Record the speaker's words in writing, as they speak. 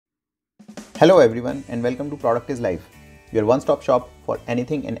Hello everyone and welcome to Product is Life, your one-stop shop for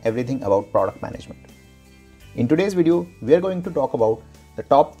anything and everything about product management. In today's video, we are going to talk about the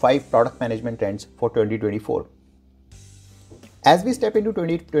top 5 product management trends for 2024. As we step into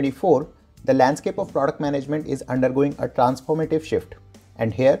 2024, the landscape of product management is undergoing a transformative shift,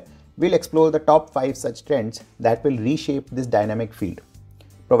 and here we'll explore the top 5 such trends that will reshape this dynamic field,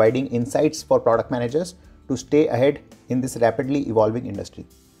 providing insights for product managers to stay ahead in this rapidly evolving industry.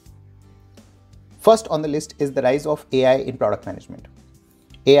 First on the list is the rise of AI in product management.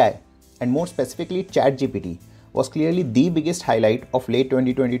 AI, and more specifically ChatGPT, was clearly the biggest highlight of late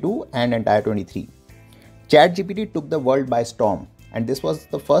 2022 and entire 23. ChatGPT took the world by storm, and this was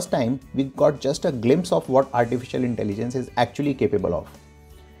the first time we got just a glimpse of what artificial intelligence is actually capable of.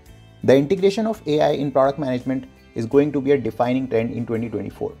 The integration of AI in product management is going to be a defining trend in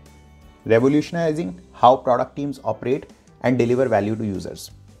 2024, revolutionizing how product teams operate and deliver value to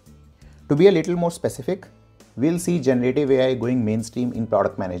users. To be a little more specific, we'll see generative AI going mainstream in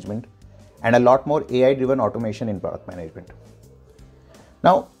product management and a lot more AI-driven automation in product management.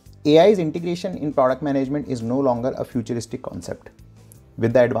 Now, AI's integration in product management is no longer a futuristic concept.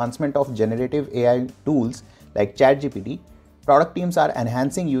 With the advancement of generative AI tools like ChatGPT, product teams are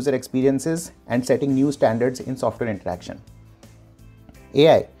enhancing user experiences and setting new standards in software interaction.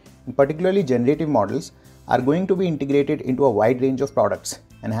 AI, and particularly generative models, are going to be integrated into a wide range of products,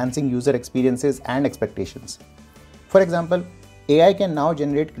 enhancing user experiences and expectations. For example, AI can now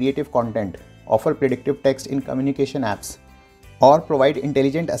generate creative content, offer predictive text in communication apps, or provide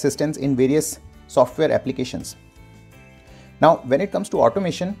intelligent assistance in various software applications. Now, when it comes to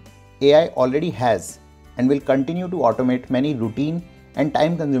automation, AI already has and will continue to automate many routine and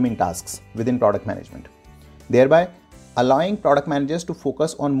time-consuming tasks within product management, thereby allowing product managers to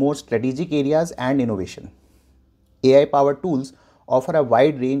focus on more strategic areas and innovation. AI-powered tools offer a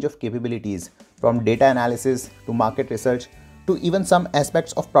wide range of capabilities, from data analysis to market research to even some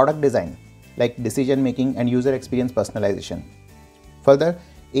aspects of product design like decision making and user experience personalization. Further,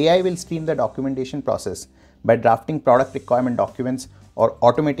 AI will stream the documentation process by drafting product requirement documents or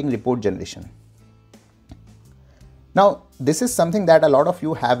automating report generation. Now, this is something that a lot of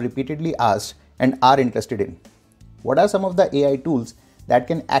you have repeatedly asked and are interested in. What are some of the AI tools that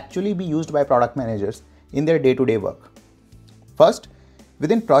can actually be used by product managers in their day-to-day work? First,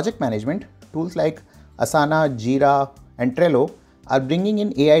 within project management, tools like Asana, Jira, and Trello are bringing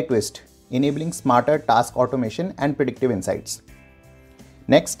in AI twist, enabling smarter task automation and predictive insights.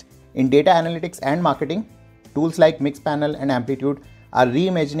 Next, in data analytics and marketing, tools like Mixpanel and Amplitude are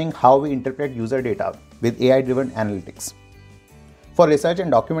reimagining how we interpret user data with AI-driven analytics. For research and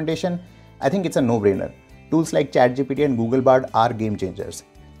documentation, I think it's a no-brainer. Tools like ChatGPT and Google Bard are game changers,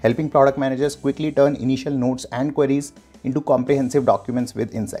 helping product managers quickly turn initial notes and queries into comprehensive documents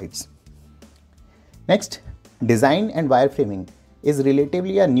with insights. Next, design and wireframing is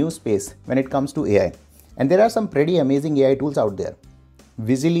relatively a new space when it comes to AI, and there are some pretty amazing AI tools out there.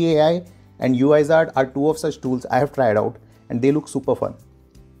 Visily AI and UiZard are two of such tools I have tried out, and they look super fun.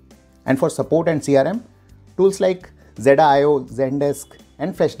 And for support and CRM, tools like Zeta.io, Zendesk,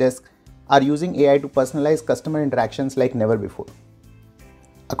 and Freshdesk are using AI to personalize customer interactions like never before.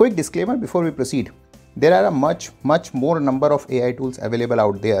 A quick disclaimer before we proceed. There are a much more number of AI tools available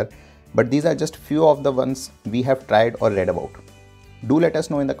out there, but these are just few of the ones we have tried or read about. Do let us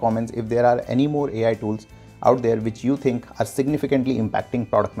know in the comments if there are any more AI tools out there which you think are significantly impacting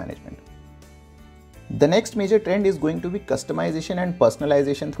product management. The next major trend is going to be customization and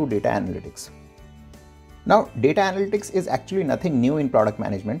personalization through data analytics. Now, data analytics is actually nothing new in product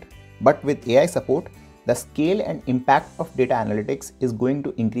management, but with AI support, the scale and impact of data analytics is going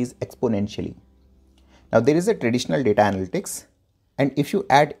to increase exponentially. Now, there is a traditional data analytics, and if you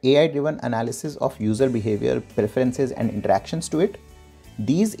add AI-driven analysis of user behavior, preferences, and interactions to it,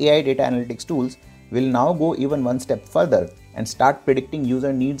 these AI data analytics tools will now go even one step further and start predicting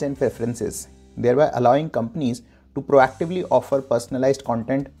user needs and preferences, thereby allowing companies to proactively offer personalized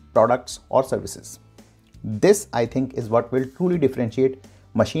content, products, or services. This, I think, is what will truly differentiate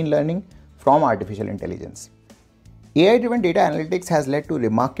machine learning from artificial intelligence. AI-driven data analytics has led to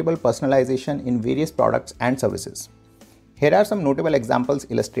remarkable personalization in various products and services. Here are some notable examples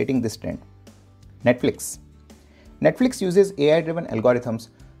illustrating this trend. Netflix. Netflix uses AI-driven algorithms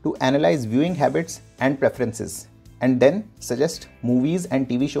to analyze viewing habits and preferences, and then suggest movies and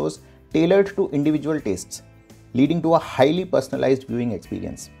TV shows tailored to individual tastes, leading to a highly personalized viewing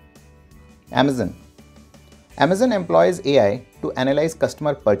experience. Amazon. Amazon employs AI to analyze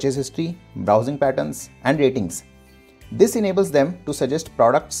customer purchase history, browsing patterns, and ratings. This enables them to suggest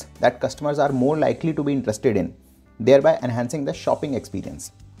products that customers are more likely to be interested in, thereby enhancing the shopping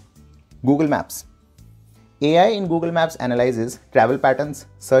experience. Google Maps. AI in Google Maps analyzes travel patterns,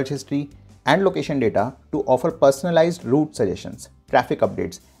 search history, and location data to offer personalized route suggestions, traffic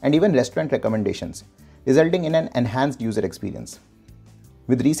updates, and even restaurant recommendations, resulting in an enhanced user experience.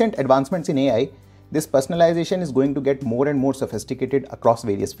 With recent advancements in AI, this personalization is going to get more and more sophisticated across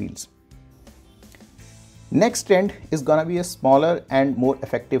various fields. Next trend is gonna be a smaller and more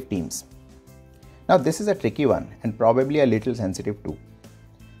effective teams. Now this is a tricky one and probably a little sensitive too.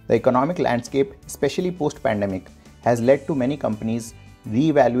 The economic landscape, especially post-pandemic, has led to many companies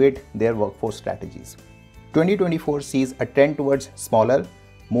reevaluate their workforce strategies. 2024 sees a trend towards smaller,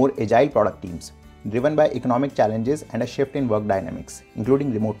 more agile product teams, driven by economic challenges and a shift in work dynamics,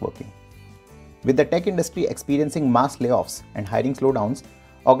 including remote working. With the tech industry experiencing mass layoffs and hiring slowdowns,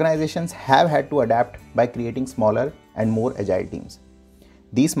 organizations have had to adapt by creating smaller and more agile teams.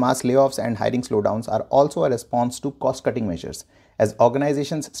 These mass layoffs and hiring slowdowns are also a response to cost-cutting measures, as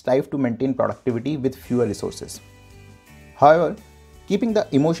organizations strive to maintain productivity with fewer resources. However, keeping the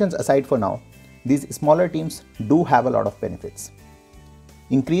emotions aside for now, these smaller teams do have a lot of benefits.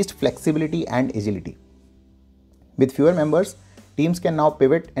 Increased flexibility and agility. With fewer members, teams can now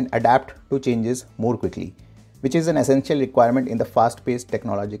pivot and adapt to changes more quickly, which is an essential requirement in the fast-paced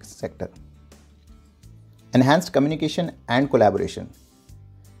technology sector. Enhanced communication and collaboration.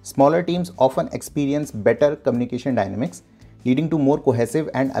 Smaller teams often experience better communication dynamics, leading to more cohesive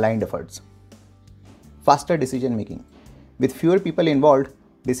and aligned efforts. Faster decision making. With fewer people involved,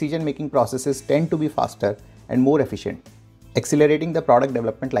 decision-making processes tend to be faster and more efficient, accelerating the product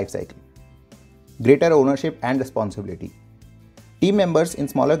development lifecycle. Greater ownership and responsibility. Team members in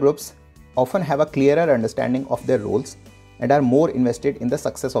smaller groups often have a clearer understanding of their roles and are more invested in the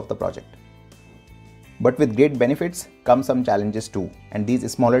success of the project. But with great benefits come some challenges too, and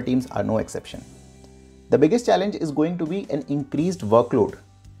these smaller teams are no exception. The biggest challenge is going to be an increased workload.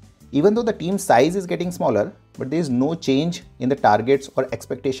 Even though the team size is getting smaller, but there is no change in the targets or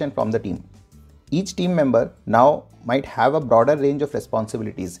expectation from the team. Each team member now might have a broader range of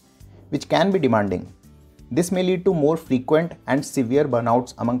responsibilities, which can be demanding. This may lead to more frequent and severe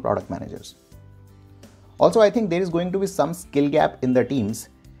burnouts among product managers. Also, I think there is going to be some skill gap in the teams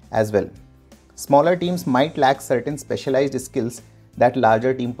as well. Smaller teams might lack certain specialized skills that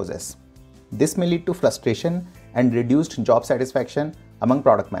larger teams possess. This may lead to frustration and reduced job satisfaction among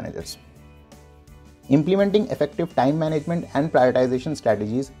product managers. Implementing effective time management and prioritization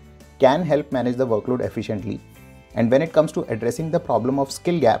strategies can help manage the workload efficiently. And when it comes to addressing the problem of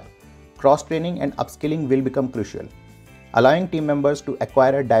skill gap, cross-training and upskilling will become crucial, allowing team members to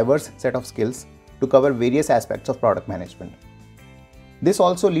acquire a diverse set of skills to cover various aspects of product management. This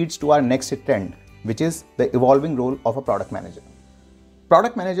also leads to our next trend, which is the evolving role of a product manager.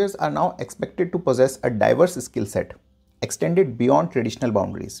 Product managers are now expected to possess a diverse skill set, extended beyond traditional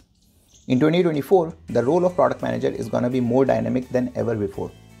boundaries. In 2024, the role of product manager is going to be more dynamic than ever before.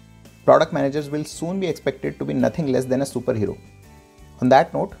 Product managers will soon be expected to be nothing less than a superhero. On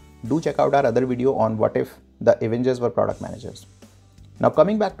that note, do check out our other video on what if the Avengers were product managers. Now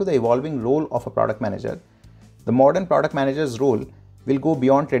coming back to the evolving role of a product manager, the modern product manager's role will go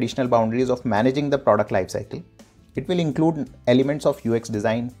beyond traditional boundaries of managing the product lifecycle. It will include elements of UX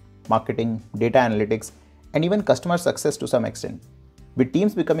design, marketing, data analytics, and even customer success to some extent. With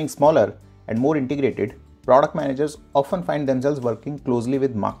teams becoming smaller and more integrated, product managers often find themselves working closely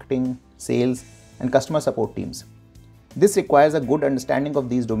with marketing, sales, and customer support teams. This requires a good understanding of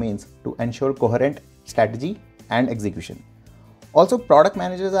these domains to ensure coherent strategy and execution. Also, product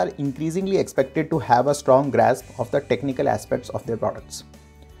managers are increasingly expected to have a strong grasp of the technical aspects of their products.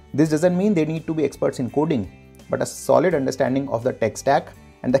 This doesn't mean they need to be experts in coding, but a solid understanding of the tech stack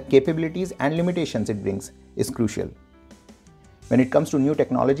and the capabilities and limitations it brings is crucial. When it comes to new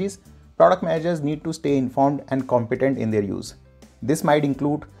technologies, product managers need to stay informed and competent in their use. This might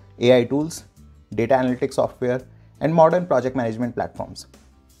include AI tools, data analytics software, and modern project management platforms.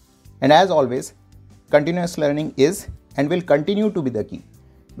 And as always, continuous learning is and will continue to be the key,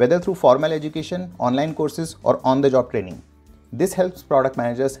 whether through formal education, online courses, or on-the-job training. This helps product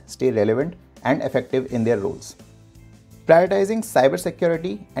managers stay relevant and effective in their roles. Prioritizing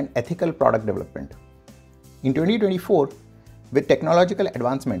cybersecurity and ethical product development. In 2024, with technological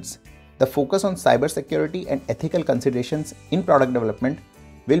advancements, the focus on cybersecurity and ethical considerations in product development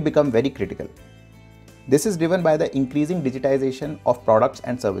will become very critical. This is driven by the increasing digitization of products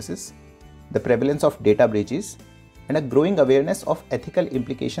and services, the prevalence of data breaches, and a growing awareness of ethical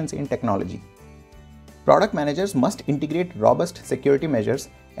implications in technology. Product managers must integrate robust security measures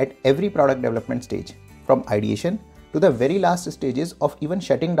at every product development stage, from ideation to the very last stages of even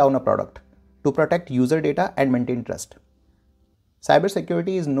shutting down a product, to protect user data and maintain trust.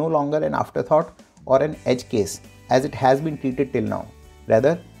 Cybersecurity is no longer an afterthought or an edge case as it has been treated till now.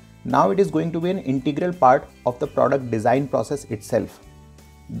 Rather, now it is going to be an integral part of the product design process itself.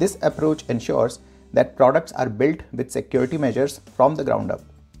 This approach ensures that products are built with security measures from the ground up.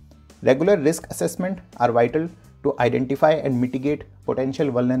 Regular risk assessment are vital to identify and mitigate potential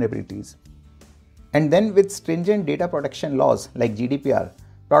vulnerabilities. And then with stringent data protection laws like GDPR,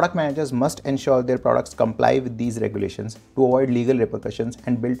 product managers must ensure their products comply with these regulations to avoid legal repercussions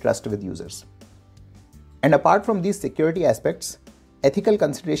and build trust with users. And apart from these security aspects, ethical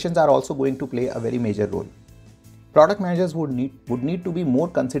considerations are also going to play a very major role. Product managers would need to be more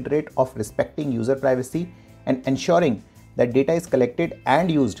considerate of respecting user privacy and ensuring that data is collected and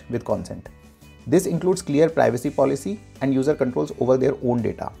used with consent. This includes clear privacy policy and user controls over their own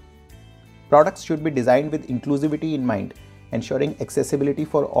data. Products should be designed with inclusivity in mind, ensuring accessibility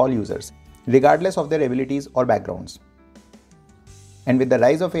for all users, regardless of their abilities or backgrounds. And with the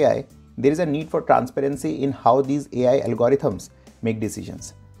rise of AI, there is a need for transparency in how these AI algorithms make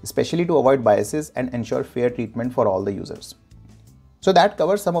decisions, especially to avoid biases and ensure fair treatment for all the users. So that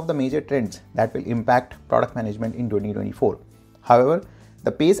covers some of the major trends that will impact product management in 2024. However,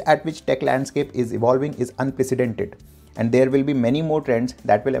 the pace at which tech landscape is evolving is unprecedented, and there will be many more trends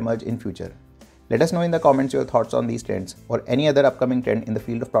that will emerge in future. Let us know in the comments your thoughts on these trends or any other upcoming trend in the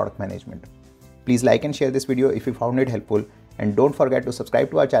field of product management. Please like and share this video if you found it helpful, and don't forget to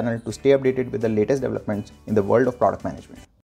subscribe to our channel to stay updated with the latest developments in the world of product management.